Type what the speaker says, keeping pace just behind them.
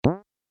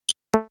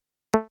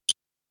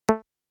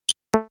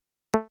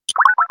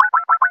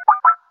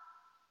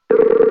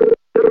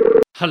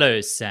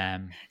Hello,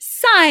 Sam.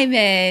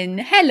 Simon,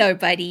 hello,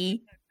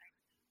 buddy.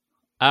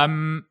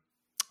 I'm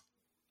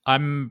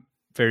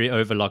very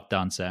over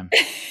lockdown, Sam.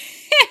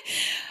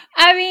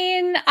 I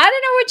mean, I don't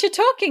know what you're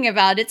talking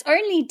about. It's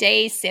only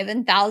day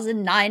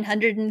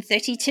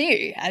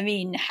 7,932. I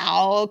mean,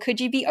 how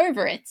could you be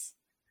over it?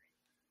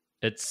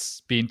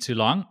 It's been too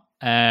long,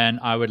 and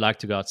I would like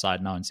to go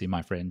outside now and see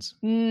my friends.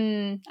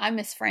 I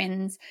miss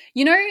Friends.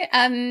 You know,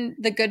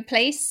 The Good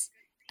Place?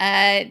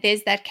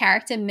 There's that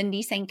character,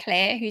 Mindy St.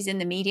 Clair, who's in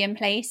the medium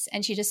place,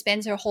 and she just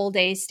spends her whole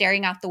day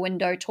staring out the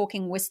window,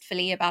 talking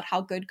wistfully about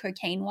how good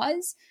cocaine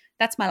was.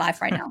 That's my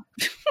life right now.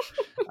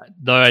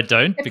 No, I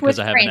don't, It's because with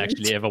I haven't friends.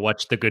 actually ever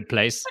watched The Good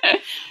Place.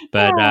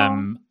 But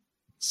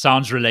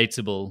sounds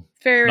relatable.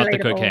 Very Not relatable. the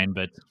cocaine,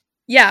 but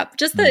Yeah,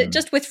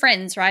 just with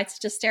friends, right?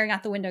 Just staring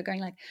out the window, going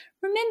like,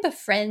 "Remember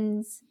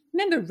Friends?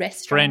 Remember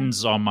restaurants?"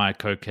 friends are my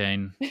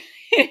cocaine.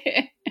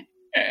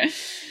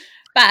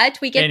 But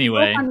we get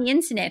Anyway. to talk on the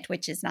internet,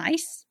 which is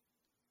nice.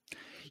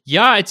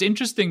 Yeah, it's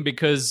interesting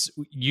because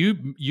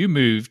you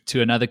moved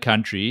to another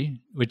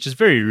country, which is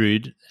very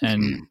rude,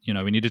 and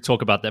we need to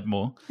talk about that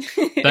more.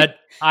 But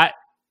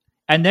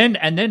and then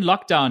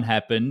lockdown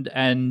happened,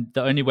 and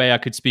the only way I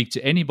could speak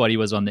to anybody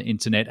was on the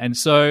internet, and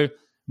so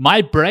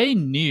my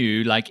brain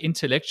knew, like,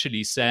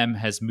 intellectually, Sam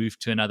has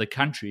moved to another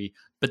country,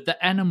 but the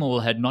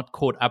animal had not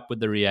caught up with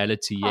the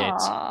reality yet.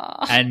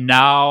 Aww. And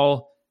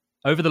now,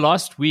 over the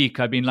last week,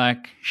 I've been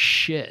like,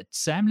 shit,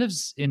 Sam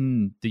lives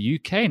in the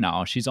UK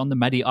now. She's on the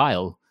Muddy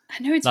Isle. I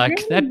know, it's like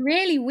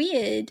really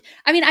weird.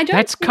 I mean,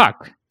 That's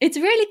cuck. It's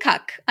really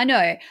cuck. I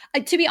know.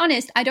 To be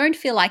honest, I don't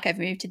feel like I've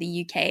moved to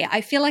the UK.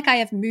 I feel like I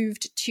have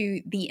moved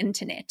to the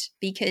internet,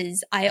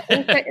 because I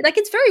also like,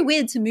 it's very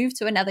weird to move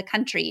to another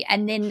country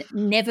and then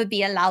never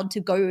be allowed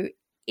to go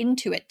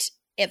into it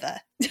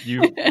ever.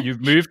 You've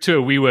moved to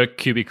a WeWork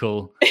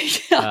cubicle.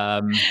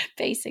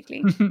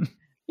 Basically.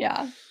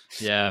 Yeah.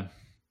 Yeah.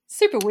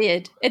 Super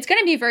weird. It's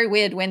going to be very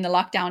weird when the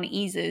lockdown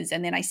eases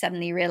and then I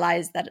suddenly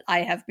realize that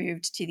I have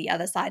moved to the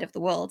other side of the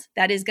world.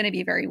 That is going to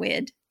be very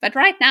weird. But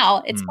right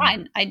now, it's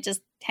fine. I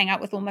just hang out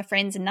with all my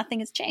friends and nothing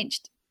has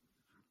changed.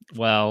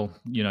 Well,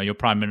 your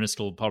prime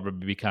minister will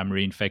probably become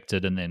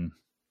reinfected, and then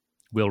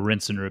we'll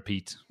rinse and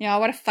repeat. Yeah,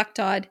 what a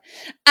fucktard.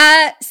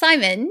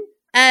 Simon,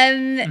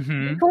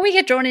 before we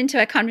get drawn into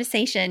a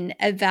conversation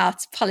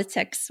about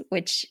politics,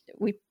 which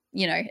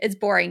it's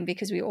boring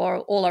because we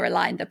all are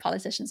aligned that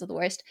politicians are the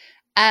worst.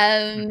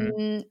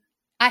 I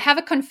have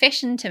a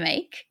confession to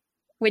make,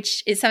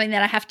 which is something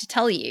that I have to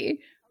tell you,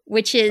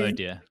 which is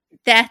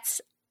that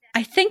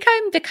I think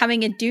I'm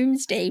becoming a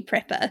doomsday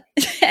prepper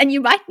and you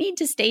might need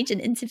to stage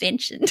an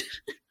intervention.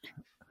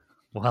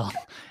 Well,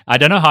 I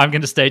don't know how I'm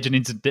going to stage an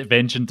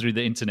intervention through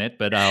the internet,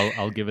 but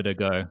I'll give it a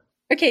go.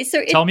 Okay,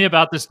 so tell me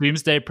about this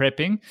doomsday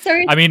prepping.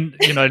 I mean,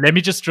 let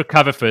me just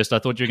recover first. I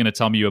thought you were going to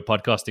tell me you were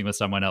podcasting with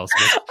someone else.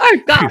 But... Oh,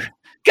 God.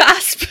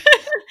 Gasp.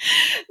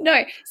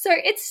 No, so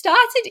it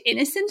started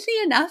innocently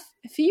enough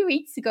a few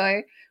weeks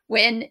ago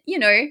when,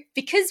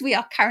 because we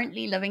are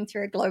currently living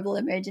through a global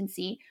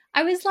emergency,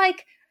 I was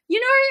like,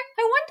 I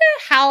wonder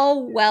how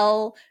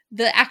well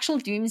the actual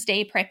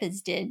doomsday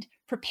preppers did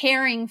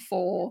preparing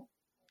for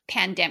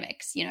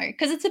pandemics,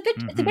 because it's a bit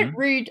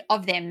rude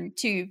of them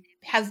to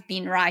have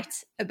been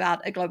right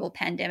about a global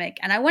pandemic.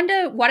 And I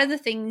wonder what are the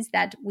things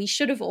that we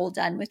should have all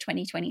done with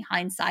 2020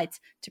 hindsight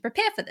to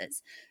prepare for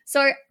this.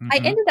 So I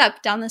ended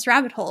up down this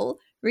rabbit hole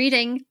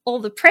reading all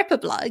the prepper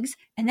blogs,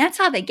 and that's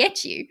how they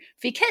get you,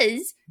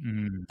 because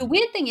the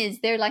weird thing is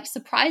they're like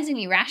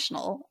surprisingly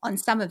rational on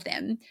some of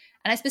them.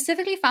 And I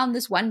specifically found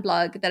this one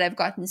blog that I've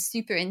gotten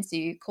super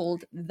into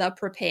called The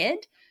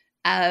Prepared.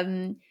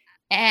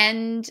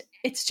 And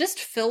it's just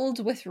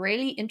filled with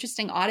really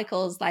interesting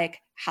articles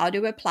like how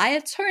to apply a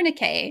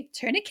tourniquet.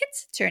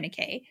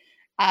 Tourniquet.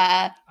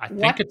 I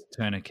think it's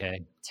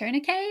tourniquet.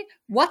 Tourniquet?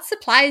 What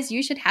supplies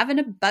you should have in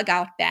a bug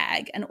out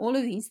bag and all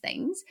of these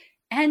things.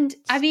 And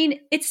I mean,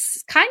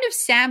 it's kind of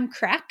Sam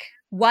crack.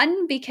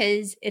 One,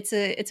 because it's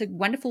a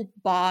wonderful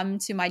balm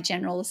to my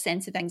general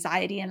sense of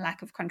anxiety and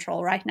lack of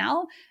control right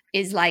now,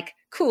 is like,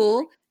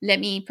 cool, let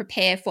me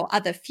prepare for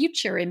other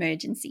future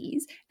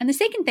emergencies. And the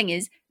second thing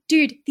is,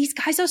 dude, these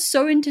guys are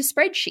so into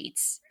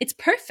spreadsheets. It's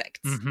perfect.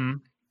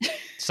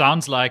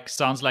 Sounds like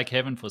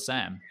heaven for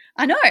Sam.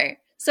 I know.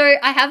 So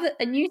I have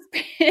a new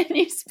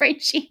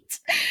spreadsheet,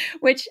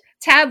 which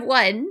tab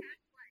 1,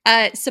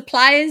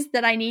 supplies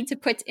that I need to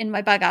put in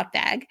my bug out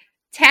bag.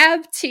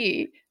 Tab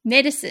 2,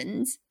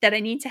 medicines that I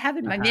need to have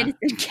in my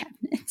medicine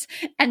cabinet.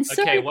 And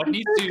so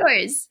it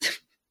goes.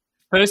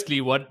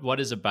 Firstly, what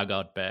is a bug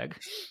out bag?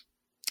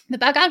 The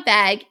bug out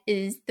bag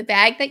is the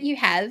bag that you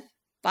have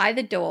by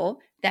the door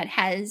that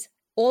has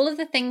all of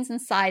the things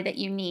inside that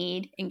you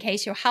need in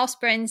case your house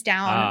burns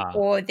down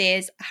or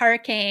there's a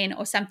hurricane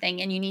or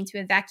something and you need to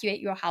evacuate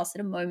your house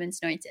at a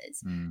moment's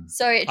notice.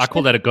 So I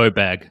call that a go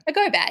bag. A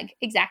go bag,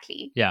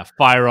 exactly. Yeah,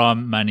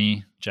 firearm,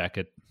 money,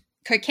 jacket.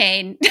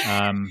 Cocaine.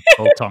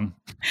 Biltong.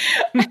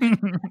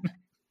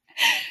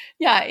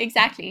 Yeah,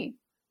 exactly.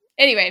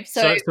 Anyway,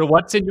 so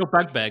what's in your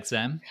bug bag,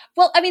 Sam?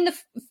 Well, I mean,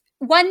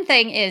 one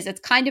thing is it's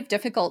kind of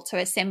difficult to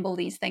assemble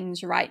these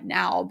things right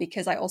now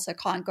because I also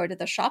can't go to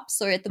the shop.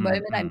 So at the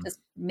moment, I'm just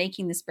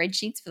making the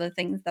spreadsheets for the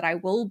things that I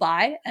will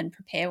buy and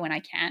prepare when I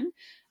can.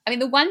 I mean,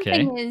 the one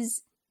thing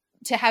is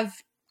to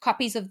have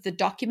copies of the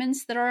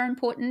documents that are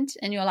important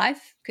in your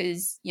life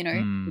because, you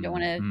don't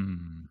want to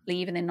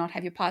leave and then not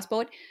have your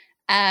passport.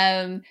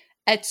 A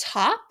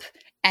top,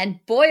 and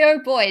boy, oh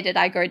boy, did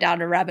I go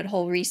down a rabbit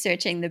hole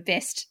researching the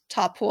best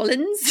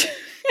tarpaulins.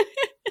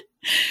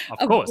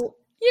 Of course.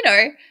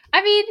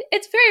 I mean,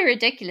 it's very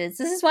ridiculous.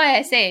 This is why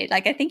I say,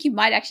 I think you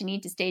might actually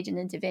need to stage an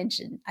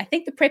intervention. I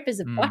think the preppers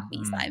have got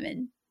me,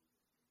 Simon.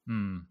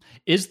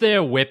 Is there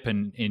a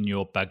weapon in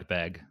your bug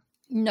bag?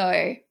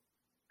 No.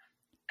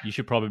 You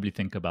should probably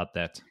think about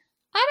that.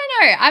 I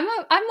don't know.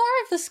 I'm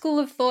more of the school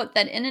of thought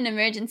that in an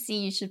emergency,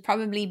 you should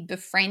probably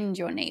befriend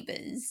your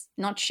neighbors,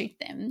 not shoot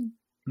them.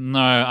 No,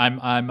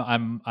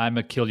 I'm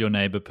a kill your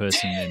neighbor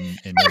person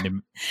in a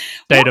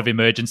state of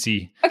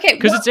emergency. Okay,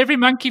 because it's every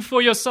monkey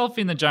for yourself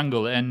in the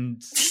jungle,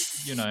 and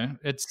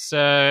it's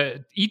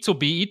eat or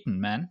be eaten,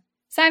 man.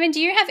 Simon,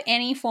 do you have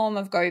any form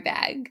of go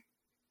bag?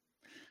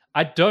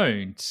 I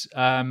don't.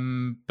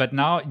 But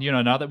now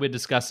now that we're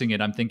discussing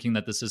it, I'm thinking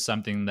that this is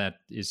something that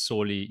is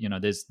sorely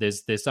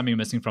there's something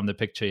missing from the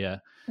picture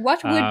here.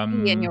 What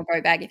would be in your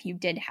go bag if you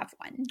did have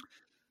one?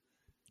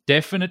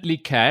 Definitely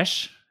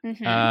cash.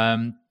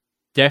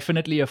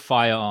 Definitely a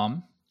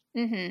firearm.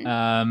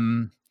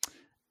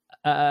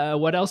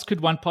 What else could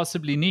one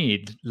possibly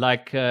need?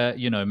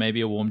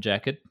 Maybe a warm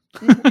jacket.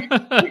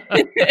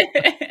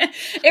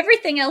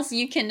 Everything else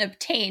you can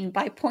obtain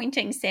by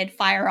pointing said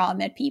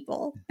firearm at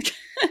people.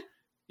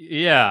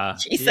 Yeah.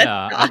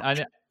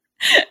 I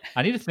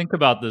need to think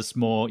about this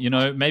more.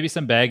 Maybe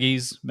some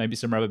baggies, maybe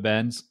some rubber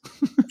bands.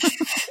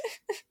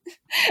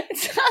 It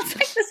sounds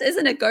like this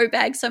isn't a go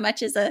bag so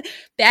much as a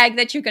bag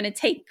that you're going to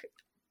take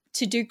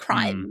to do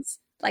crimes.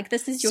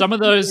 This is your some of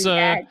those.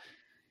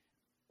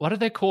 What do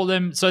they call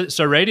them? So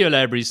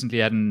Radiolab recently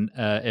had an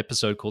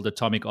episode called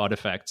Atomic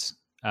Artifacts,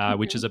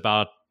 which is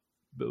about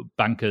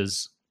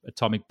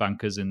atomic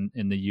bunkers in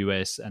the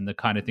US and the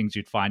kind of things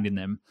you'd find in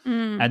them.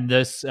 And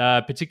this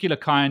particular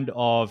kind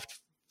of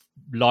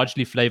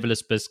largely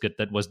flavorless biscuit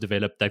that was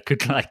developed that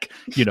could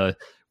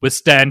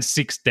withstand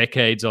 6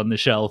 decades on the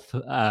shelf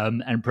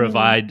and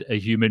provide a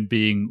human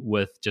being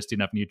with just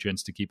enough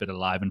nutrients to keep it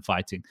alive and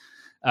fighting.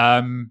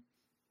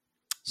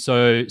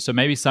 So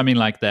maybe something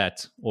like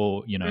that,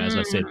 or as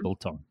I said,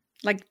 biltong,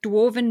 like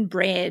dwarven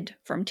bread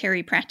from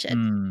Terry Pratchett.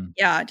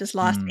 Yeah, just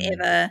lasts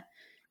forever.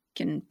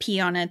 Can pee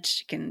on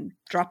it. Can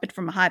drop it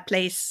from a high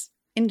place.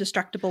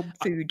 Indestructible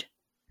food.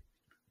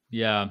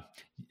 Yeah,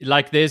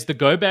 there's the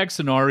go bag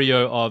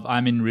scenario of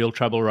I'm in real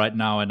trouble right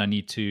now and I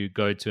need to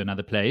go to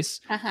another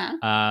place.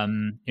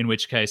 In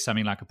which case,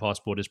 something like a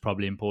passport is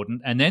probably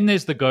important. And then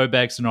there's the go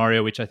bag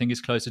scenario, which I think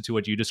is closer to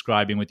what you're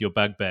describing with your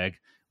bug bag,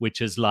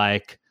 which is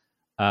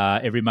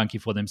every monkey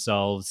for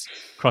themselves.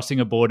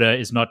 Crossing a border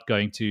is not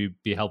going to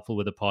be helpful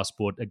with a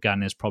passport. A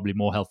gun is probably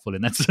more helpful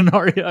in that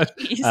scenario.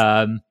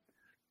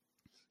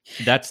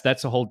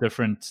 That's a whole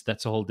different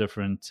set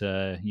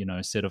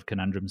of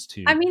conundrums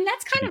too. I mean,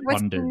 that's kind of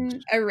what's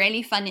been a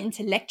really fun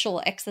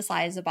intellectual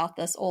exercise about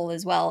this all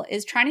as well,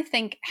 is trying to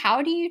think,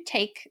 how do you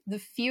take the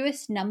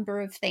fewest number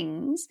of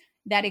things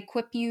that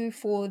equip you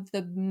for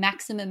the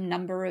maximum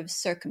number of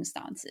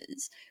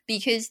circumstances?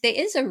 Because there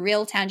is a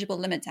real tangible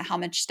limit to how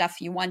much stuff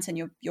you want in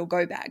your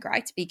go bag,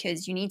 right?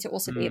 Because you need to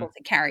also be able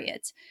to carry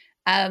it.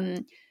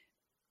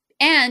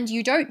 And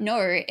you don't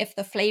know if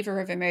the flavor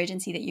of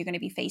emergency that you're going to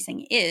be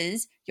facing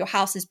is your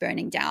house is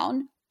burning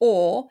down,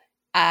 or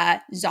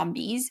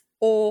zombies,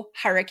 or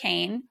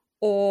hurricane,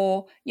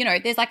 or,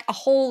 there's a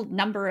whole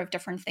number of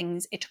different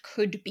things it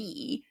could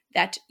be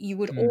that you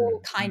would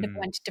all kind of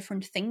want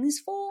different things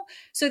for.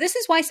 So this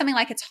is why something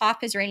like a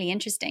tarp is really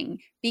interesting,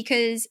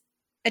 because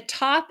a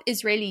tarp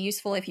is really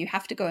useful if you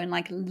have to go and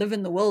live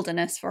in the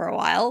wilderness for a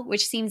while,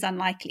 which seems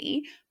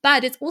unlikely.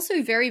 But it's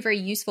also very, very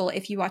useful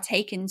if you are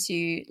taken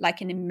to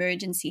an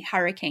emergency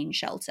hurricane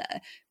shelter,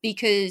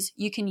 because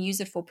you can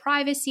use it for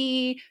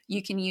privacy,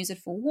 you can use it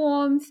for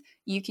warmth,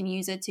 you can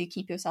use it to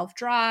keep yourself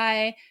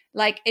dry.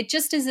 It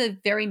just is a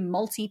very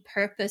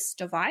multi-purpose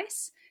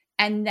device.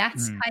 And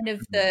that's kind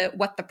of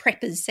what the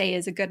preppers say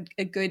is a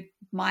good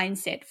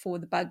mindset for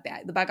the bug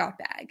out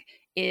bag,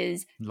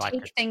 is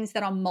take things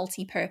that are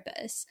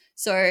multi-purpose.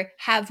 So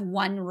have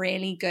one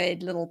really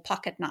good little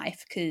pocket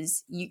knife,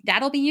 because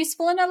that'll be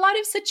useful in a lot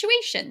of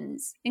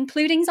situations,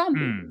 including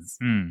zombies.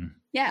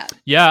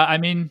 Yeah. I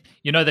mean,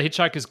 the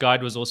Hitchhiker's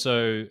Guide was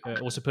also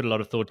put a lot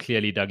of thought,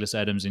 clearly, Douglas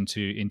Adams,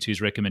 into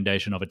his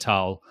recommendation of a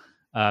towel,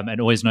 and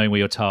always knowing where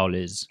your towel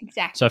is.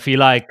 Exactly. So I feel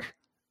like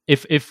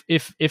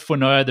if for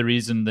no other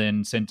reason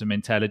than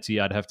sentimentality,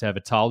 I'd have to have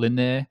a towel in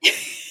there.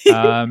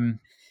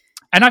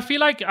 And I feel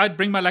like I'd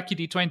bring my lucky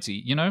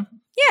D20,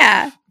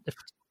 Yeah.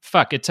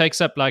 Fuck, it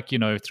takes up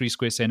 3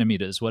 square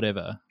centimeters,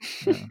 whatever.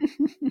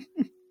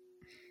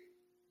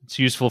 It's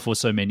useful for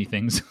so many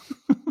things.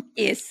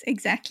 Yes,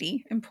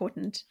 exactly.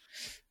 Important.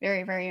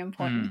 Very, very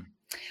important.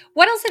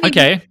 What else have you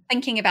been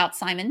thinking about,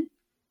 Simon?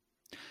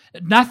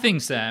 Nothing,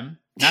 Sam.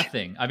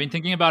 Nothing. I've been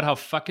thinking about how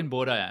fucking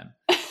bored I am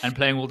and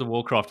playing World of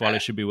Warcraft while I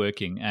should be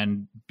working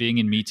and being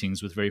in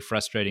meetings with very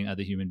frustrating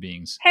other human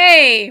beings.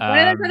 Hey, one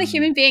of those other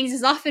human beings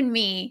is often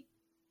me.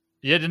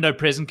 Yeah, no,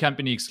 present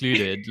company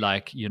excluded.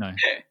 Like,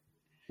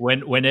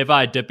 whenever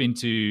I dip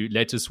into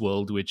Lettuce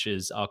World, which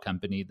is our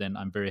company, then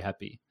I'm very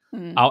happy.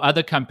 Our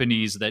other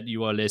companies that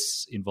you are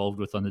less involved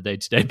with on a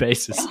day-to-day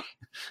basis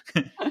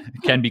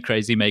can be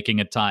crazy making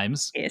at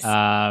times. Yes.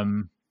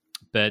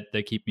 But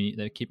they keep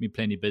me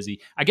plenty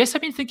busy. I guess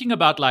I've been thinking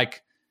about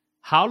like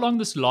how long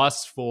this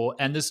lasts for,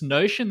 and this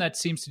notion that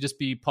seems to just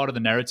be part of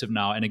the narrative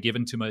now and a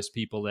given to most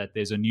people that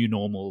there's a new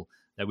normal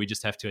that we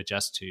just have to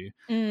adjust to.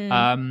 And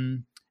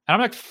I'm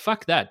like,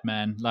 fuck that,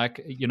 man.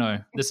 Like,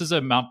 this is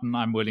a mountain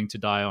I'm willing to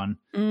die on,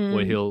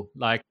 or a hill.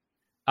 Like,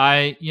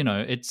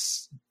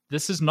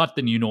 this is not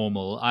the new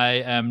normal.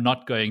 I am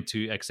not going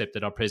to accept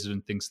that our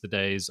president thinks the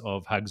days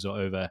of hugs are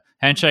over.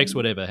 Handshakes,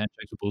 whatever.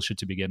 Handshakes are bullshit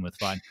to begin with.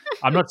 Fine.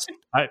 I'm not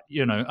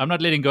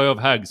letting go of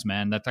hugs,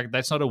 man.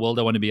 That's not a world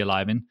I want to be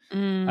alive in.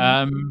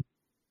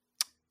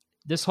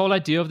 This whole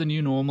idea of the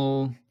new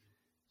normal,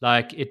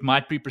 like it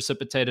might be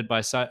precipitated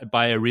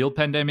by a real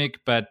pandemic,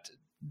 but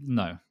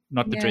no,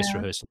 not the dress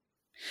rehearsal.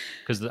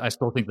 Because I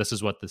still think this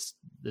is what this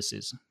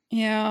is.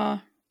 Yeah.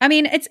 I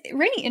mean, it's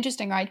really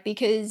interesting, right?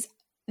 Because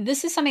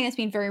this is something that's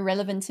been very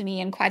relevant to me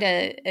in quite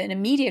an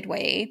immediate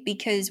way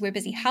because we're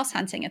busy house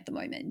hunting at the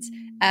moment.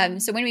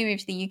 So when we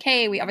moved to the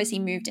UK, we obviously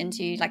moved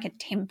into like a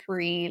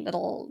temporary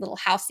little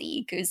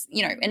housey because,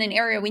 in an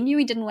area we knew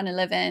we didn't want to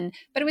live in,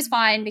 but it was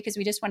fine because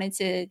we just wanted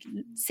to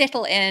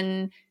settle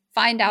in,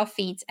 find our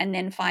feet, and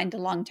then find a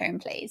long-term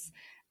place.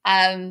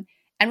 And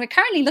we're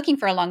currently looking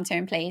for a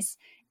long-term place.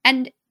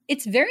 And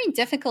it's very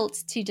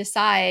difficult to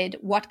decide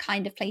what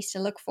kind of place to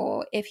look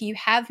for if you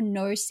have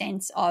no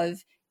sense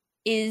of,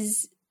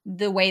 is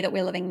the way that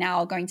we're living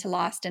now going to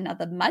last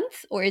another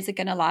month or is it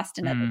going to last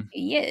another 2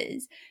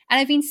 years? And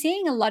I've been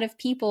seeing a lot of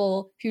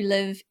people who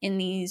live in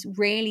these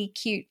really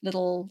cute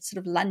little sort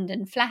of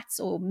London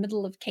flats or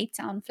middle of Cape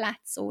Town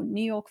flats or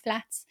New York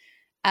flats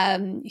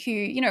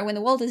who, when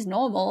the world is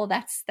normal,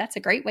 that's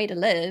a great way to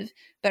live.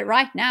 But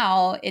right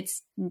now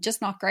it's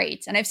just not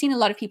great. And I've seen a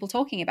lot of people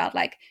talking about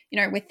like,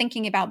 we're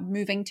thinking about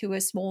moving to a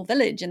small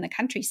village in the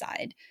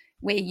countryside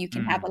where you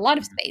can have a lot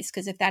of space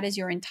because if that is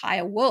your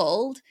entire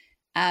world,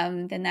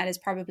 then that is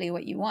probably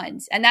what you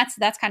want. And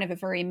that's kind of a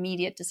very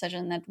immediate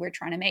decision that we're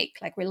trying to make.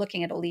 Like we're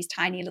looking at all these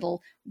tiny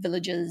little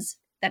villages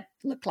that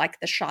look like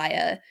the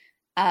Shire.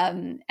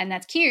 And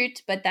that's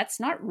cute, but that's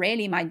not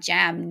really my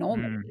jam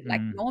normally.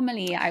 Like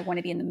normally I want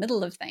to be in the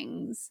middle of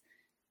things.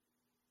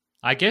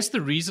 I guess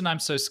the reason I'm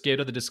so scared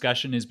of the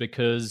discussion is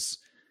because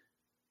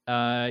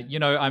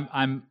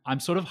I'm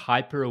sort of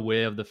hyper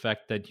aware of the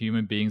fact that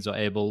human beings are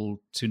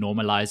able to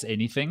normalize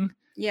anything.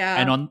 Yeah.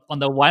 And on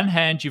the one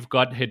hand, you've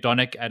got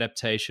hedonic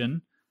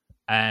adaptation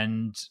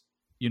and,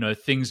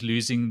 things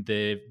losing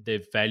their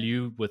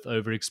value with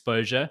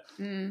overexposure.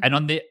 And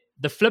on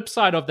the flip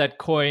side of that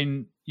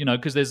coin,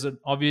 because there's an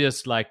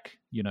obvious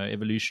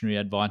evolutionary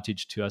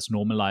advantage to us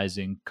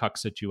normalizing cuck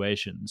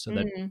situations so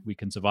that we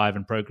can survive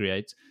and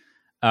procreate.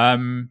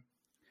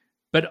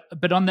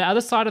 But on the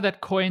other side of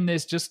that coin,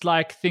 there's just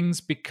like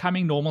things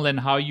becoming normal and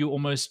how you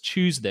almost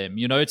choose them.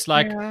 It's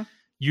like... Yeah.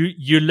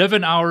 You live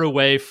an hour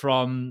away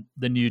from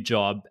the new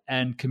job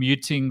and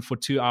commuting for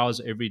 2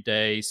 hours every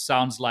day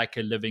sounds like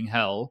a living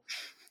hell,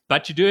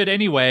 but you do it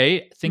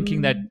anyway,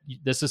 thinking that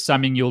this is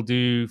something you'll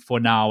do for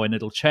now and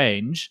it'll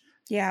change.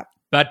 Yeah.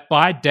 But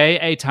by day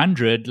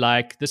 800,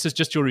 like this is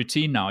just your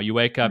routine now. You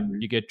wake up,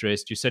 you get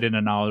dressed, you sit in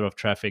an hour of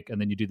traffic, and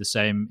then you do the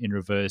same in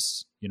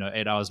reverse,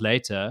 8 hours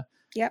later.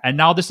 Yeah. And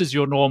now this is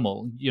your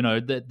normal.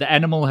 The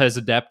animal has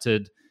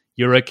adapted.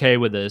 You're okay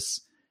with this.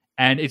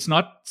 And it's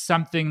not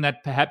something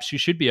that perhaps you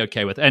should be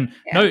okay with. And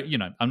no,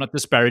 I'm not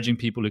disparaging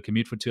people who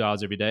commute for 2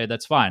 hours every day.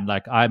 That's fine.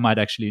 Like I might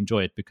actually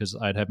enjoy it because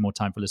I'd have more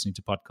time for listening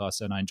to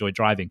podcasts and I enjoy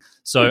driving.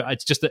 So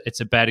it's just,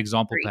 it's a bad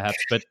example perhaps.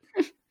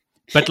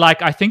 But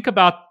like I think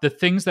about the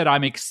things that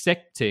I'm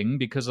accepting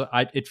because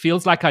it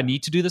feels like I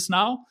need to do this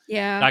now.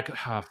 Yeah. Like,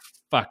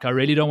 fuck, I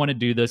really don't want to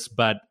do this,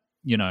 but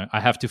I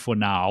have to for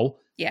now.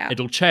 Yeah.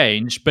 It'll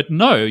change. But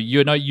no,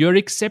 you're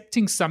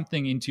accepting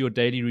something into your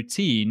daily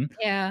routine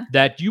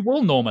that you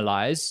will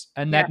normalize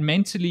and that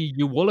mentally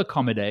you will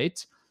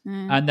accommodate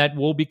and that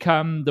will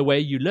become the way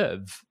you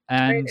live.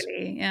 And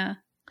totally, yeah.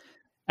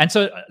 And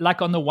so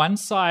like on the one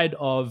side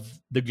of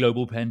the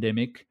global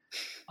pandemic,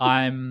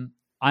 I'm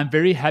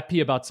very happy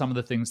about some of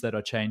the things that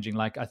are changing.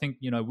 Like I think,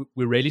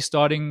 we're really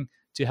starting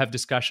to have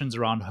discussions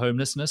around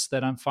homelessness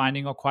that I'm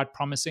finding are quite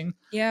promising.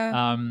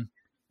 Yeah.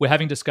 We're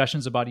having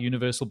discussions about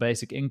universal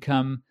basic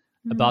income,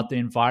 about the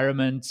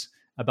environment,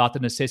 about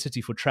the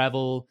necessity for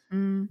travel.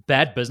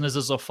 Bad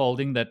businesses are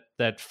folding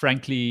that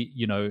frankly,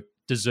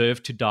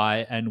 deserve to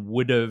die and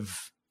would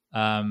have,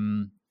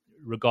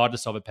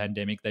 regardless of a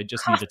pandemic, they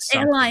just needed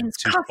something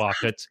to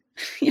spark it.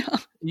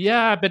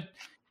 Yeah,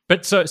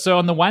 but so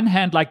on the one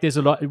hand, like there's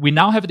a lot, we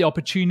now have the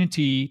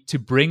opportunity to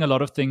bring a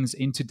lot of things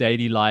into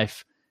daily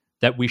life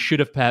that we should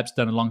have perhaps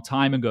done a long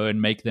time ago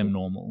and make them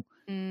normal.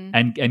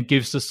 and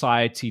give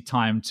society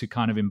time to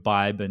kind of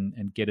imbibe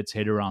and get its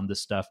head around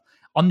this stuff.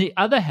 On the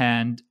other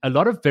hand, a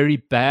lot of very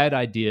bad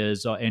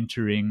ideas are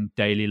entering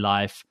daily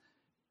life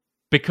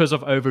because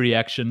of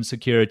overreaction,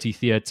 security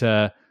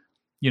theater,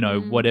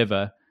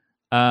 whatever,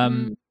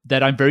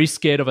 that I'm very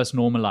scared of us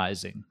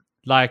normalizing.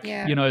 Like,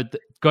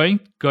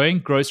 going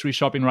grocery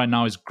shopping right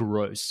now is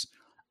gross.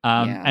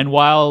 And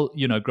while,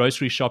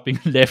 grocery shopping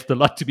left a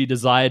lot to be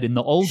desired in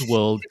the old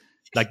world,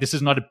 like, this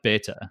is not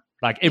better.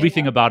 Like,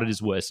 everything about it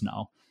is worse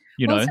now,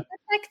 Well, it's a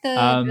bit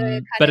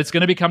like but it's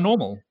going to become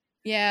normal.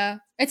 Yeah.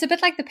 It's a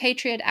bit like the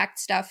Patriot Act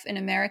stuff in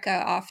America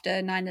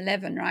after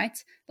 9/11, right?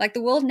 Like,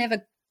 the world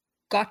never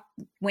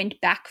went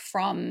back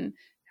from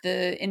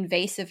the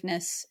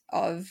invasiveness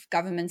of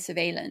government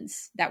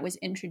surveillance that was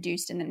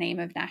introduced in the name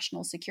of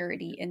national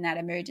security in that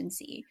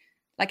emergency.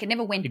 Like, it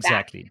never went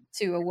back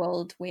to a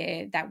world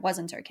where that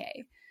wasn't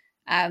okay.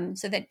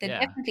 So that there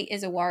definitely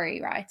is a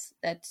worry, right?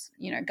 That,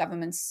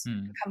 governments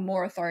become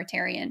more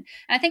authoritarian.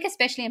 And I think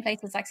especially in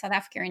places like South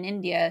Africa and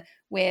India,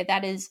 where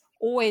that is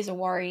always a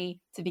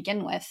worry to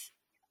begin with,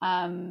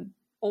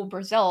 or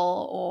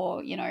Brazil,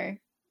 or,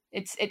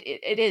 it's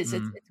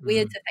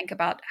weird to think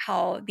about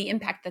how the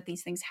impact that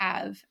these things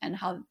have and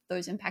how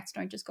those impacts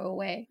don't just go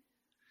away.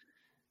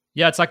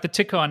 Yeah, it's like the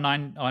ticker on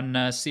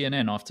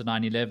CNN after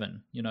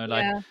 9/11.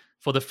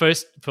 For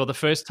the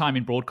first time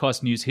in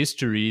broadcast news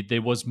history,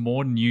 there was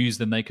more news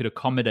than they could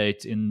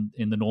accommodate in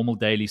the normal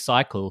daily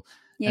cycle.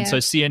 Yeah. And so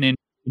CNN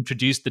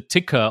introduced the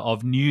ticker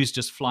of news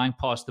just flying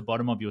past the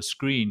bottom of your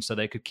screen so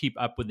they could keep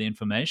up with the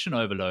information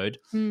overload.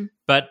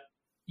 But,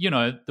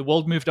 the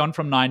world moved on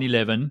from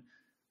 9/11,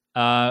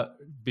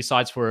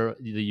 besides for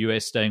the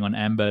US staying on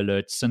Amber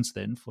Alert since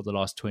then for the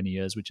last 20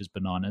 years, which is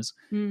bananas.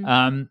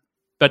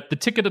 But the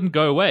ticker didn't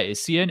go away.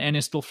 CNN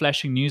is still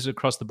flashing news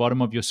across the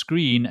bottom of your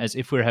screen as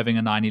if we're having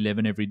a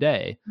 9/11 every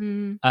day.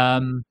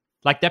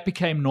 Like, that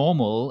became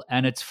normal,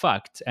 and it's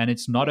fucked, and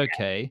it's not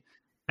okay.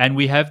 And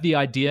we have the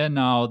idea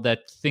now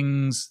that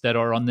things that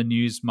are on the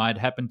news might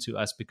happen to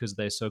us because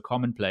they're so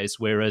commonplace,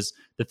 whereas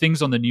the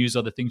things on the news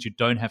are the things you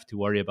don't have to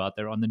worry about.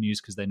 They're on the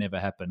news because they never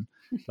happen.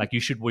 Like,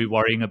 you should be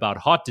worrying about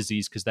heart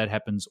disease because that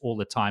happens all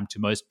the time to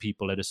most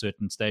people at a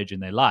certain stage in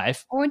their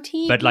life. Or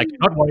TB. But, like,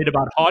 you're not worried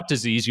about heart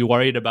disease. You're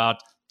worried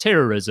about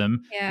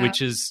terrorism, which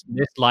is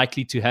less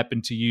likely to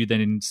happen to you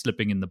than in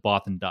slipping in the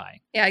bath and dying.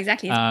 Yeah,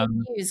 exactly. It's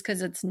good news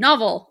because it's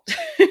novel.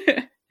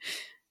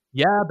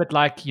 Yeah, but,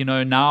 like,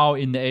 now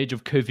in the age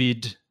of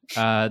COVID,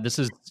 this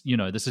is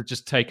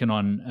just taken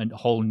on a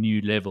whole new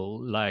level.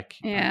 Like,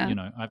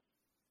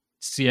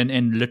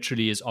 CNN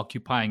literally is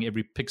occupying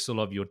every pixel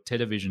of your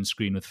television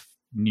screen with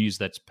news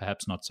that's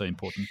perhaps not so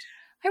important.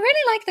 I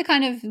really like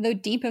the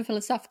deeper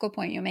philosophical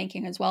point you're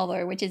making as well,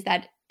 though, which is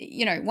that,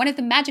 one of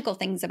the magical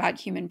things about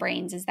human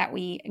brains is that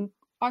we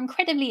are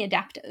incredibly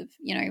adaptive.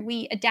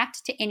 We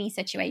adapt to any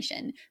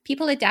situation.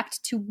 People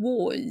adapt to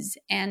wars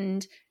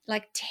and,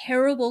 like,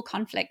 terrible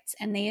conflicts,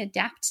 and they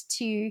adapt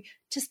to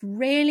just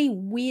really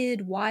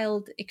weird,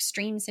 wild,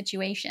 extreme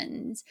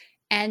situations.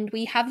 And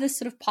we have this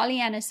sort of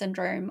Pollyanna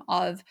syndrome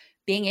of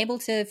being able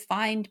to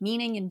find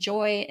meaning and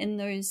joy in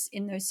those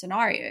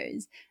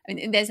scenarios. I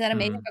mean, there's that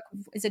amazing book.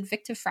 Is it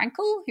Viktor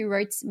Frankl who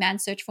wrote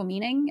Man's Search for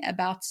Meaning,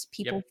 about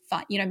people,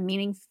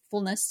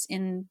 meaningfulness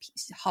in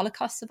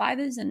Holocaust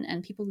survivors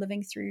and people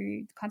living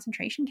through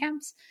concentration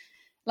camps?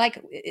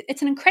 Like,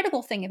 it's an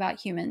incredible thing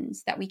about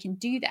humans that we can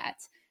do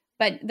that.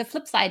 But the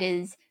flip side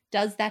is,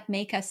 does that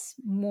make us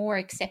more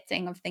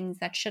accepting of things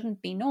that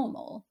shouldn't be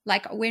normal?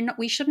 Like,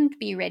 we shouldn't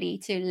be ready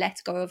to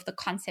let go of the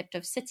concept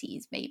of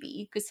cities,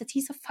 maybe, because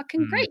cities are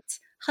fucking great.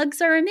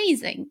 Hugs are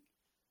amazing.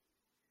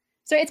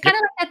 So it's kind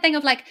of like that thing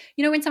of, like,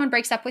 when someone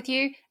breaks up with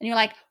you and you're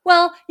like,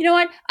 well, you know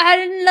what? I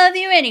didn't love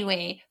you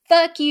anyway.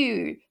 Fuck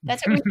you.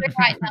 That's what we're doing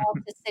right now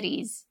with the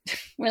cities.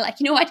 We're like,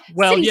 you know what?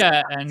 Well,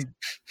 cities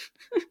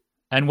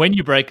and when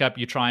you break up,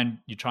 you try and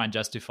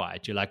justify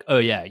it. You're like, oh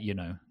yeah,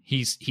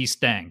 he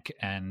stank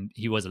and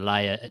he was a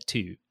liar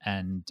too,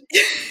 and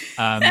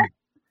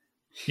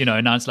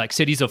now it's like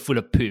cities are full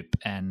of poop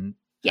and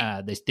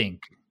they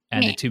stink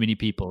and there are too many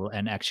people,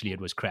 and actually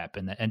it was crap,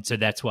 and so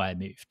that's why I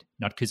moved,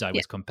 not because I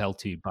was compelled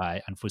to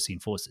by unforeseen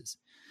forces.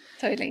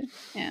 Totally,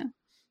 yeah,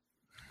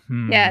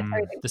 yeah,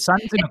 totally. The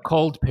sun's in a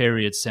cold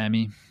period,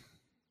 Sammy.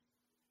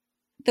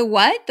 The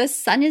what? The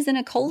sun is in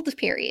a cold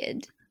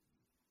period.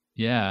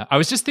 Yeah, I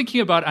was just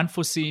thinking about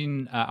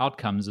unforeseen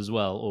outcomes as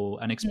well,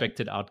 or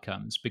unexpected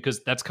outcomes,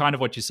 because that's kind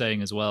of what you're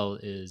saying as well,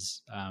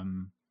 is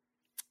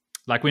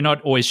like, we're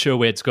not always sure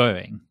where it's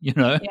going,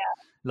 Yeah.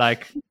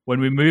 Like, when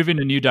we move in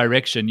a new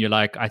direction, you're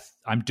like,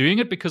 I'm doing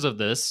it because of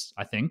this,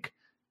 I think,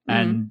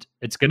 and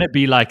it's going to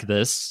be like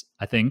this,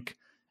 I think.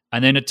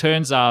 And then it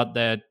turns out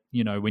that,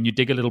 when you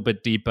dig a little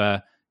bit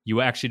deeper, you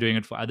were actually doing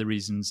it for other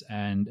reasons,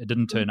 and it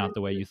didn't turn out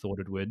the way you thought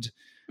it would.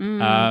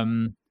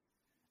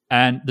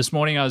 And this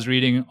morning I was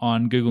reading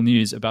on Google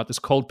News about this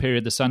cold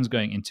period the sun's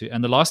going into.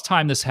 And the last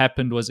time this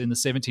happened was in the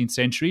 17th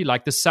century.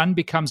 Like, the sun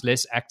becomes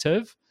less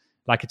active.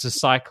 Like, it's a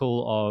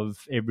cycle of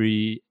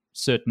every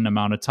certain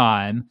amount of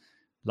time.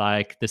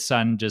 Like, the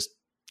sun just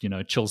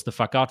chills the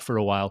fuck out for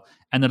a while.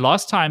 And the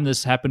last time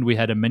this happened, we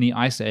had a mini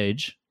ice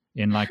age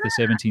in like the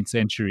 17th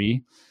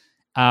century.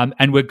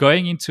 And we're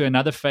going into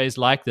another phase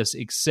like this,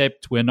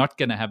 except we're not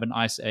going to have an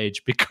ice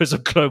age because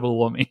of global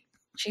warming.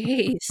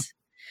 Jeez.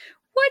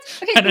 What?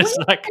 Okay, And it's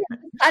like the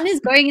sun is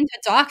going into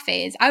a dark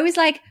phase. I was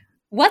like,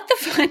 what the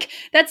fuck?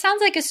 That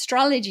sounds like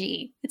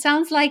astrology. It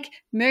sounds like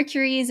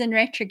Mercury is in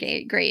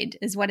retrograde,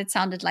 is what it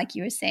sounded like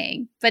you were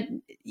saying. But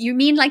you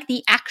mean like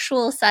the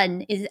actual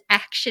sun is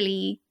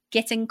actually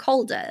getting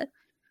colder?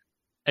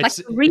 Like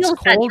the real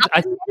sun, cold.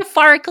 not the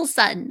metaphorical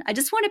sun. I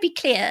just want to be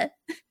clear.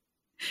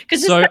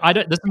 So I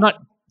don't. This is not.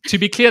 To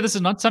be clear, this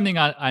is not something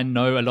I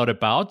know a lot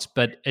about,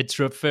 but it's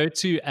referred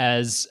to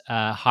as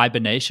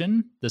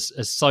hibernation. This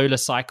a solar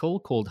cycle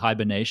called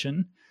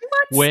hibernation,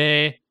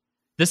 where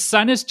the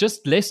sun is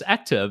just less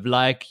active.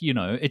 Like,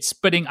 it's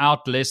spitting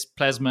out less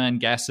plasma and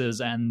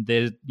gases, and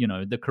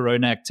the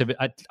corona activity.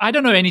 I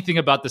don't know anything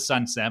about the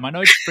sun, Sam. I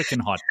know it's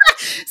freaking hot,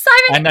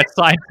 Simon, and that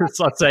scientists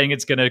are saying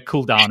it's going to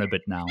cool down a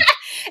bit now.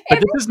 But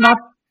this is not.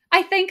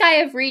 I think I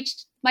have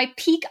reached my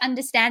peak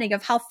understanding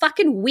of how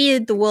fucking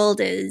weird the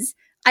world is.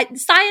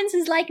 Science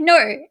is like,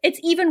 no, it's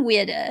even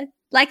weirder.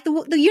 Like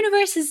the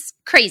universe is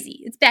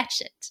crazy. It's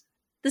batshit.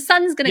 The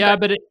sun's going to go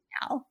but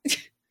now.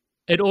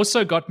 It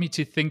also got me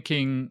to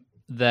thinking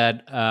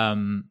that,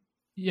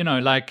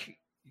 like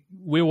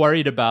we're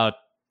worried about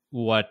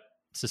what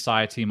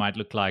society might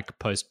look like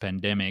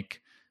post-pandemic.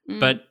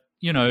 But,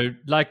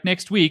 like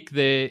next week,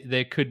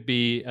 there could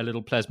be a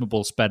little plasma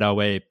ball spat our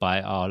way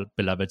by our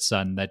beloved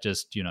sun that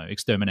just,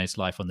 exterminates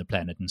life on the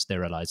planet and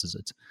sterilizes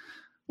it.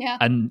 Yeah.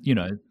 And,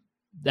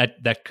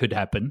 that could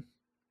happen.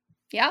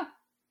 Yeah.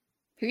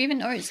 Who even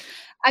knows?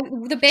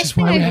 The best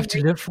Which is why we have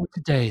to live for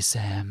today,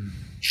 Sam.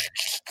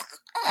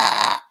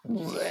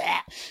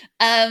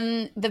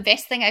 The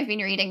best thing I've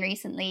been reading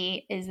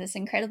recently is this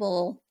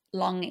incredible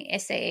long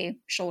essay,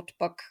 short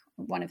book,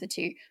 one of the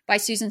two, by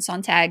Susan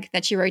Sontag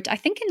that she wrote, I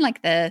think in like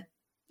a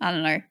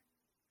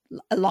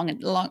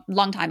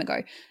long time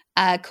ago,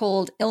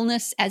 called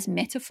Illness as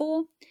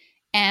Metaphor.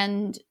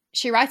 And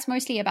she writes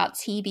mostly about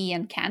TB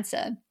and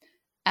cancer.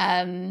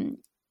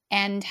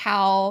 And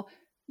how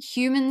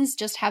humans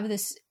just have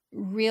this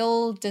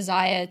real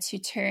desire to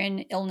turn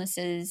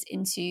illnesses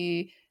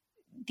into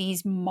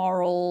these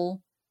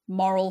moral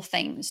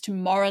things, to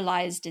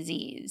moralize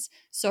disease.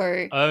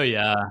 So,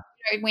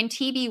 when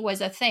TB was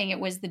a thing, it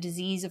was the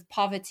disease of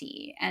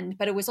poverty,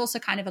 but it was also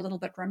kind of a little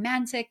bit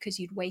romantic because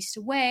you'd waste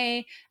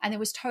away, and there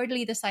was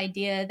totally this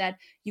idea that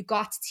you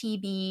got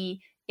TB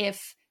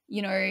if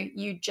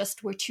you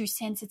just were too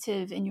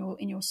sensitive in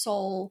your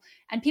soul,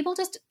 and people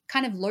just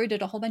kind of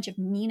loaded a whole bunch of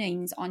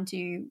meanings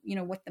onto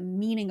what the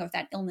meaning of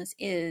that illness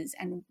is,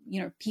 and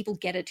people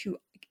get it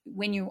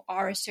when you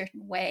are a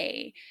certain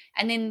way.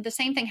 And then the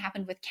same thing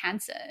happened with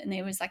cancer, and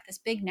there was like this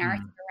big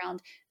narrative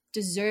around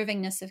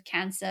deservingness of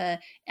cancer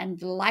and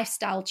the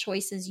lifestyle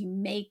choices you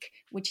make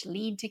which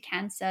lead to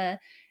cancer.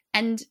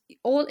 And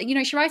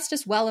she writes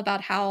just well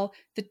about how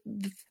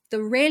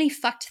the really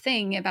fucked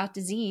thing about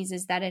disease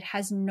is that it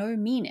has no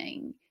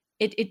meaning.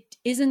 It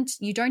isn't,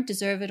 you don't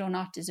deserve it or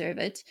not deserve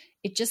it.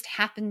 It just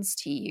happens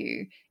to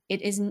you.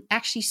 It isn't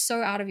actually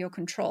so out of your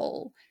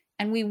control.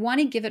 And we want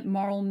to give it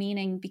moral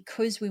meaning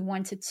because we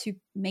want it to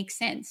make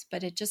sense,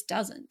 but it just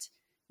doesn't.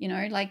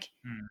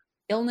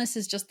 Illness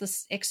is just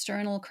this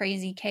external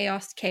crazy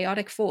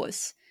chaotic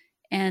force.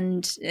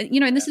 And,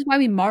 and this is why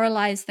we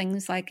moralize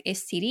things like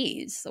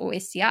STDs or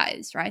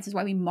STIs, right? This is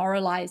why we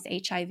moralize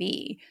HIV,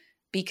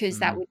 because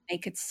that would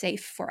make it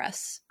safe for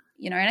us,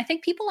 and I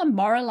think people are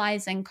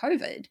moralizing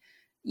COVID.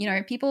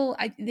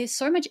 There's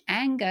so much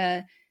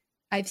anger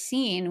I've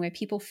seen where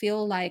people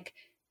feel like,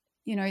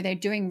 they're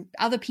doing,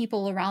 other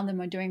people around them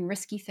are doing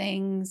risky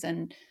things.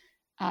 And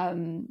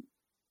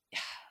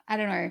I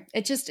don't know.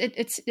 It just,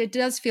 it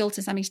does feel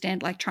to some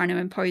extent like trying to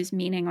impose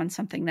meaning on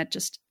something that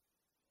just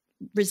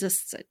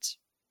resists it.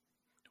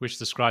 Which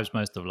describes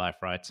most of life,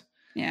 right?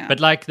 Yeah. But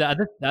like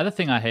the other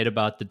thing I hate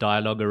about the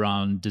dialogue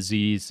around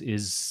disease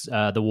is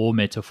the war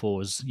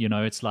metaphors.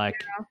 It's like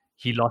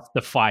he lost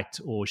the fight,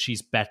 or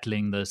she's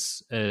battling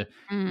this, as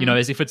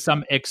if it's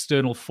some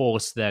external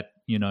force that,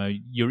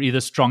 you're either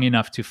strong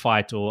enough to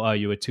fight, or, oh,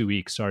 you were too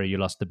weak. Sorry, you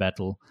lost the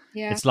battle.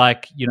 Yeah. It's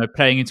like,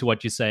 playing into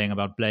what you're saying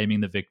about blaming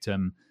the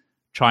victim,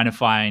 trying to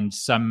find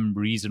some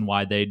reason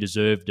why they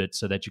deserved it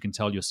so that you can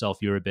tell yourself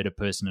you're a better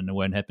person and it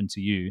won't happen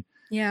to you.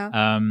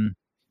 Yeah.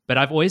 But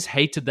I've always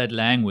hated that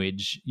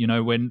language.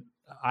 When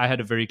I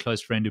had a very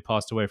close friend who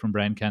passed away from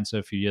brain cancer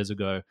a few years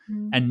ago,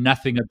 and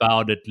nothing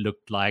about it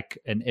looked like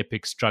an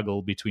epic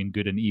struggle between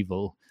good and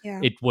evil.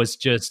 Yeah. It was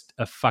just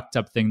a fucked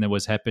up thing that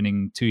was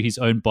happening to his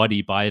own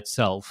body by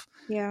itself.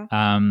 Yeah.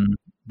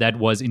 That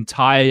was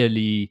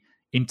entirely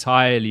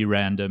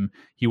random.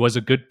 He was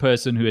a good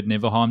person who had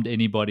never harmed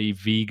anybody,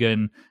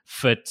 vegan,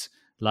 fit,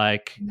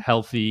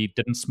 healthy,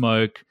 didn't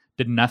smoke,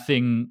 did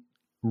nothing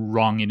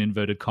wrong in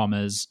inverted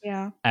commas.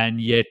 Yeah.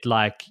 And yet,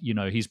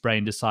 his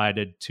brain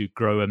decided to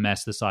grow a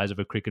mass the size of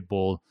a cricket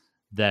ball,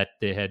 that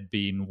there had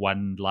been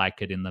one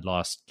like it in the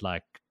last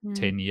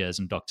 10 years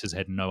and doctors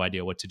had no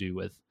idea what to do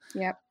with.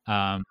 Yep.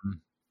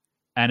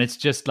 And it's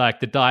just like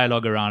the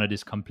dialogue around it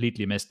is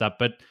completely messed up.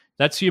 But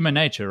that's human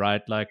nature,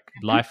 right? Like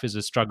life is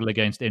a struggle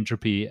against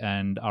entropy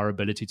and our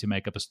ability to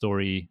make up a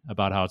story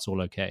about how it's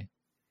all okay.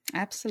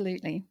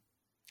 Absolutely.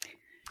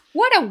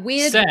 What a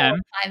weird Sam,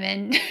 world I'm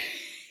in.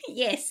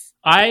 Yes.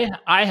 I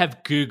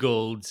have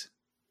Googled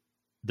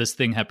this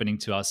thing happening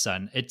to our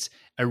sun. It's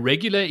a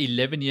regular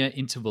 11-year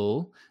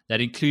interval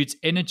that includes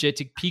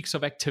energetic peaks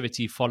of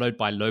activity followed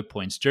by low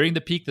points. During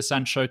the peak, the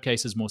sun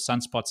showcases more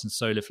sunspots and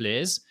solar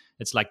flares.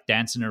 It's like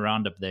dancing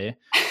around up there.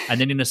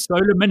 And then in a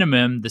solar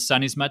minimum, the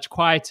sun is much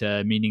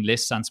quieter, meaning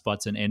less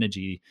sunspots and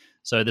energy.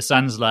 So the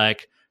sun's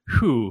like,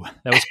 whew,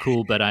 that was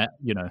cool, but I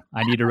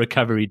need a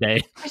recovery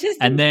day.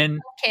 And then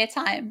care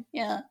time.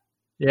 Yeah.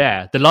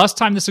 Yeah, the last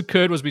time this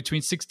occurred was between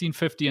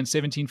 1650 and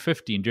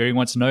 1715 during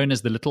what's known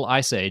as the Little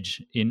Ice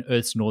Age in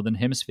Earth's northern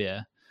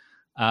hemisphere.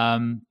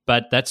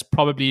 But that's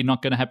probably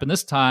not going to happen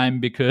this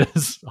time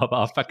because of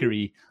our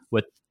fuckery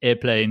with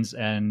airplanes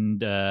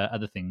and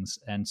other things.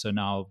 And so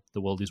now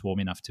the world is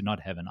warm enough to not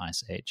have an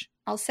ice age.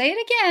 I'll say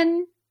it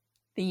again.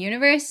 The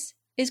universe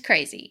is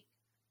crazy.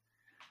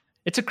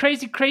 It's a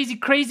crazy, crazy,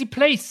 crazy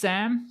place,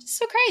 Sam.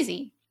 So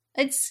crazy.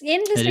 It's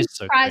endlessly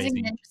surprising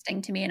and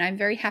interesting to me, and I'm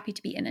very happy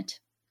to be in it.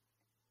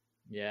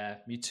 Yeah,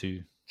 me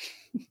too.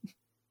 Do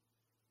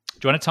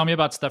you want to tell me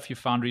about stuff you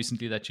found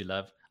recently that you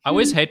love? I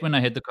always hate when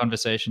I head the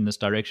conversation in this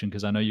direction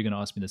because I know you're going to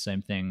ask me the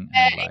same thing.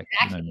 And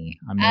exactly.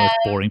 I'm the most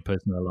boring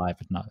person alive.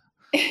 But no.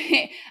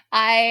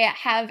 I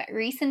have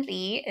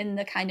recently, in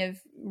the kind of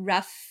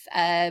rough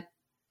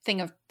thing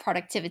of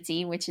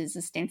productivity, which is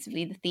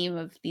ostensibly the theme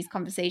of these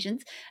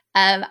conversations,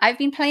 I've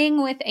been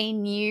playing with a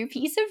new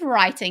piece of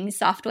writing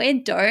software.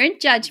 Don't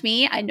judge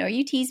me. I know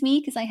you tease me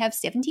because I have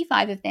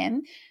 75 of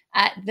them.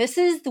 This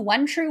is the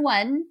one true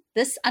one.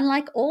 This,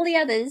 unlike all the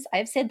others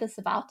I've said this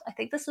about, I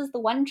think this is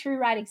the one true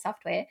writing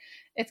software.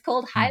 It's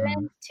called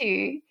Highland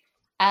 2.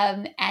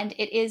 And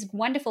it is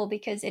wonderful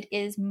because it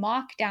is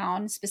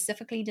Markdown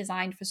specifically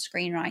designed for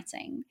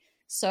screenwriting.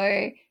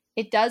 So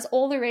it does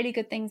all the really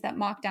good things that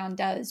Markdown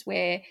does,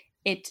 where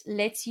it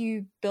lets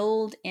you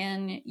build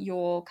in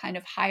your kind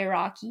of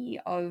hierarchy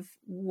of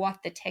what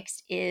the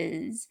text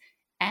is.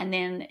 And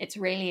then it's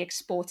really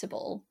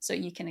exportable. So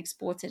you can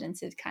export it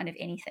into kind of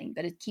anything,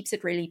 but it keeps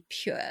it really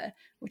pure,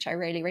 which I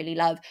really, really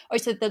love. Oh,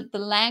 so the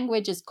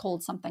language is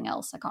called something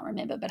else. I can't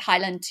remember, but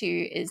Highland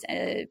 2 is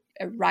a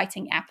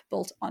writing app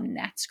built on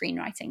that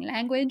screenwriting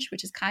language,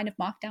 which is kind of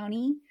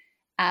Markdown-y.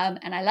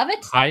 And I love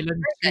it.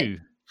 Highland 2.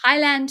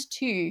 Highland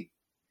 2.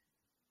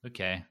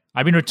 Okay.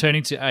 I've been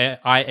returning to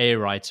IA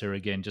Writer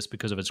again just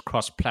because of its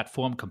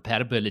cross-platform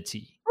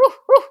compatibility.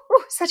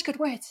 Ooh, such good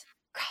words.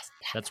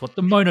 That's what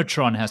the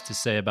Monotron has to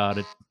say about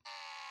it.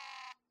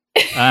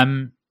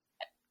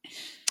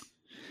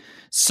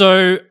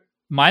 So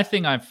my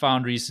thing I've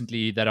found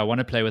recently that I want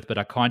to play with, but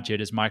I can't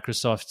yet, is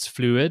Microsoft's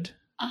Fluid.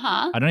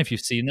 I don't know if you've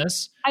seen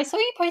this. I saw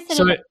you posted it.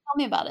 Tell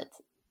me about it.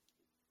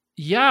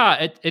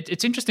 Yeah,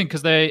 it's interesting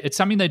because it's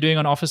something they're doing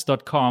on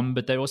office.com,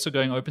 but they're also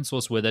going open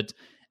source with it.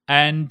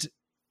 And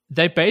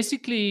they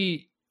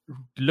basically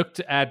looked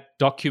at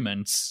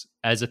documents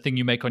as a thing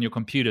you make on your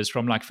computers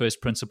from like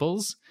first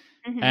principles.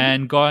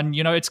 And gone,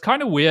 it's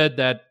kind of weird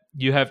that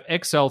you have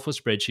Excel for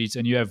spreadsheets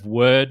and you have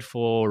Word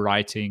for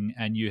writing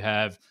and you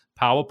have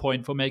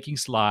PowerPoint for making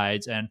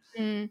slides. And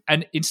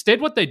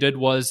instead what they did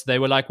was they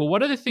were like, well,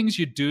 what are the things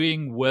you're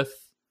doing with,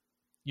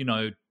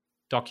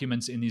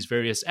 documents in these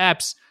various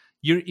apps?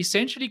 You're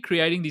essentially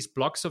creating these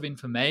blocks of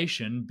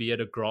information, be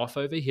it a graph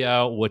over here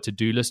or a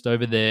to-do list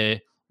over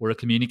there or a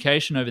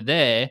communication over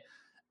there.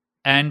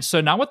 And so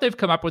now what they've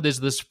come up with is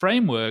this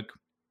framework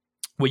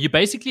where you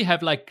basically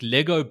have like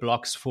Lego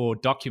blocks for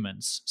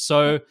documents.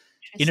 So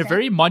in a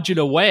very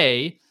modular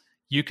way,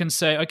 you can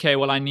say, okay,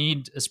 well, I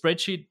need a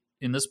spreadsheet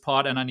in this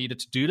part and I need a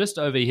to-do list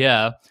over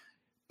here.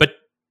 But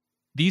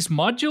these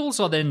modules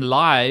are then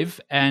live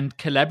and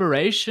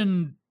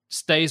collaboration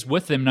stays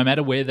with them no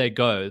matter where they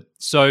go.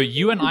 So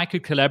you and I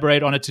could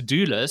collaborate on a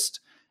to-do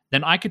list.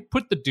 Then I could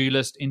put the to-do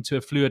list into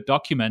a Fluid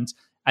document.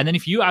 And then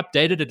if you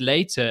updated it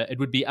later, it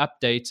would be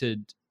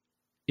updated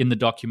in the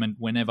document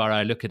whenever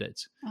I look at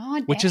it,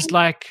 which is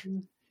like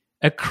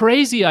a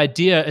crazy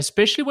idea,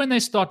 especially when they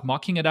start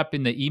mocking it up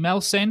in the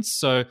email sense.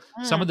 So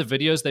some of the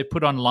videos they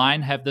put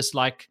online have this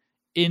like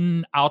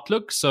in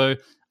Outlook. So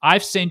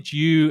I've sent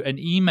you an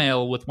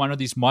email with one of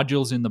these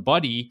modules in the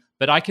body,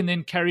 but I can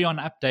then carry on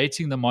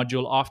updating the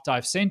module after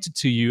I've sent it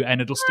to you and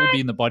it'll still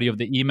be in the body of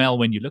the email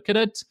when you look at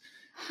it.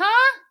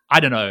 I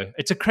don't know.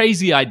 It's a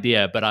crazy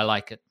idea, but I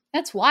like it.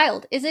 That's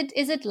wild. Is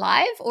it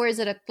live or is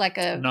it like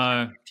a...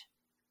 No.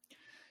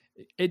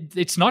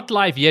 It's not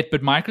live yet,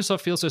 but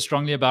Microsoft feels so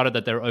strongly about it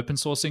that they're open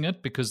sourcing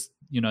it because,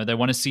 they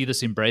want to see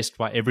this embraced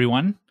by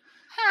everyone,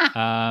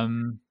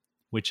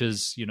 which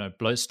is,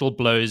 still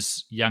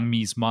blows young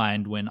me's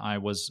mind when I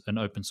was an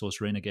open source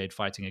renegade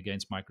fighting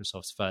against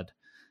Microsoft's FUD.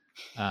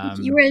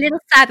 You were a little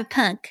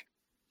cyberpunk.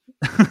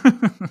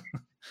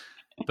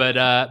 But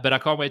I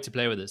can't wait to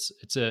play with this.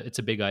 It's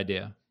a big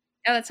idea.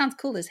 Oh, that sounds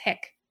cool as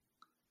heck.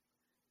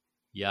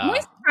 I'm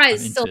always Yeah, I'm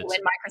surprised still into it. when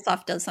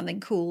Microsoft does something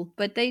cool,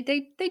 but they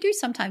do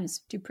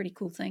sometimes do pretty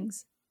cool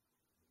things.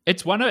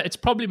 It's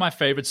probably my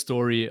favorite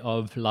story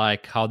of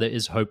like how there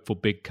is hope for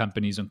big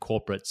companies and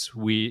corporates,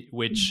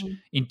 which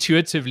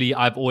intuitively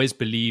I've always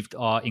believed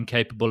are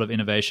incapable of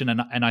innovation,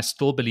 and I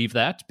still believe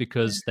that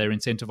because they're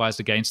incentivized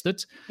against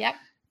it. Yep.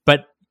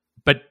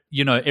 But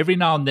you know, every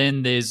now and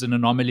then there's an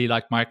anomaly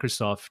like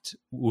Microsoft,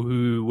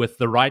 who with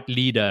the right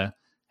leader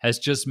has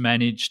just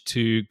managed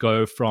to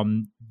go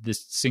from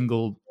this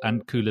single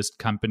and coolest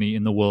company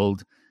in the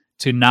world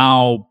to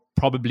now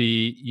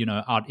probably, you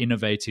know, out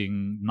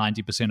innovating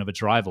 90% of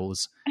its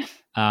rivals,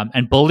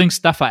 and building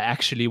stuff I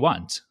actually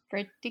want.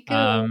 Pretty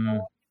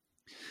cool.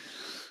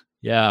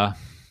 Yeah,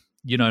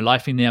 you know,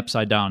 life in the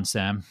upside down,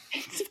 Sam.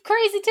 It's a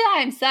crazy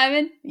time,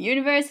 Simon. The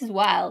universe is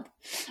wild.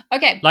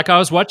 Okay. Like I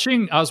was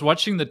watching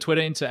the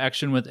Twitter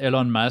interaction with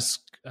Elon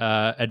Musk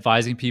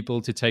advising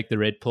people to take the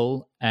red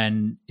pill,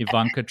 and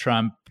Ivanka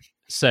Trump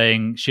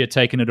saying she had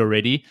taken it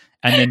already,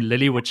 and then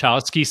Lily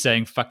Wachowski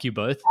saying "fuck you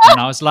both," and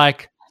I was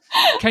like,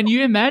 can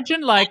you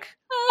imagine like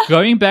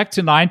going back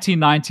to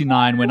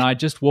 1999 when I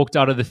just walked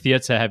out of the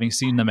theater having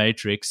seen The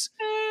Matrix,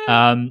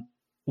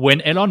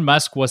 when Elon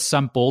Musk was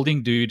some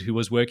balding dude who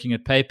was working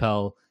at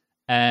PayPal,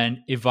 and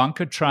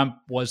Ivanka Trump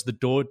was the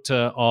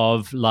daughter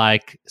of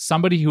like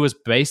somebody who was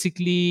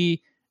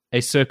basically a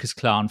circus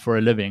clown for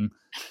a living,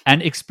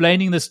 and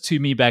explaining this to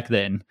me back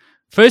then.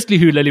 Firstly,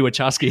 who Lily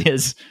Wachowski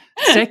is.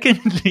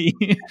 Secondly,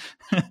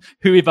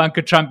 who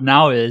Ivanka Trump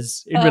now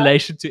is in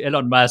relation to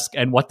Elon Musk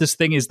and what this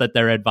thing is that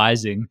they're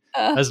advising.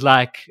 As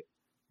like,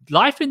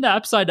 life in the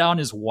upside down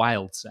is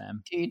wild,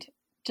 Sam. Dude,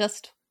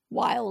 just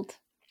wild.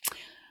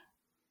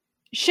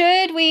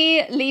 Should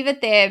we leave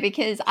it there?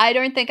 Because I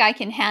don't think I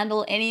can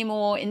handle any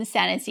more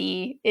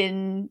insanity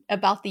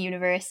about the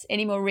universe,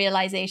 any more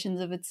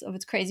realizations of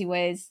its crazy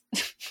ways.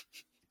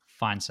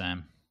 Fine,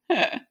 Sam.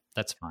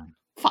 That's fine.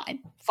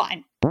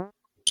 Fine.